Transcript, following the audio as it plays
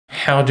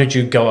how did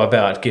you go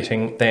about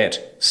getting that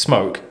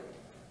smoke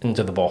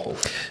into the bottle?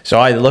 So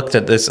I looked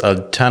at this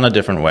a ton of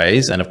different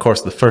ways, and of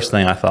course the first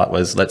thing I thought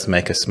was, let's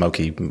make a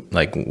smoky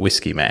like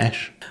whiskey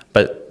mash.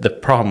 But the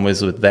problem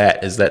was with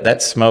that is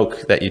that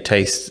smoke that you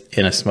taste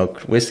in a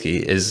smoked whiskey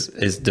is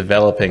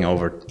developing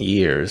over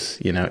years,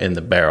 you know, in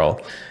the barrel.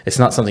 It's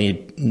not something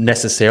you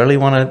necessarily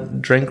want to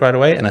drink right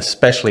away, and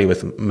especially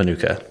with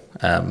Manuka.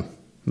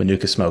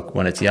 Manuka smoke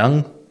when it's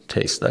young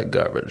tastes like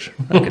garbage,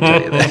 I can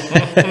tell you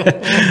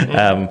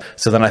that.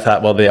 So then I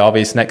thought, well, the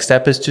obvious next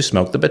step is to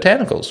smoke the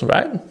botanicals,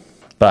 right?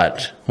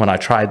 But when I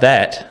tried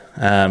that,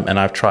 and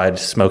I've tried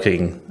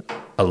smoking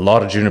a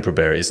lot of juniper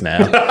berries now,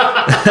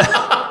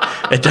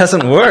 it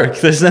doesn't work.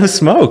 There's no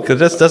smoke. It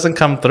just doesn't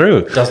come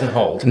through. It doesn't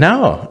hold.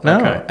 No.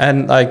 Okay.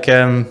 And like,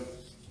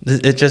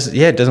 it just,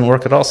 it doesn't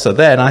work at all. So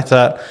then I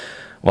thought,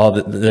 well,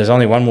 there's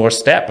only one more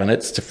step, and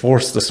it's to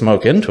force the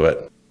smoke into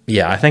it.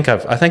 Yeah, I think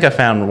I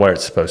found where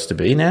it's supposed to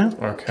be now.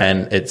 Okay.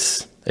 And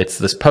it's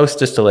this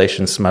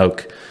post-distillation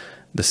smoke.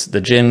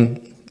 The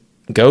gin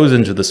goes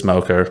into the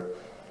smoker.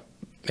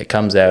 It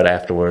comes out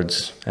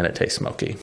afterwards, and it tastes smoky.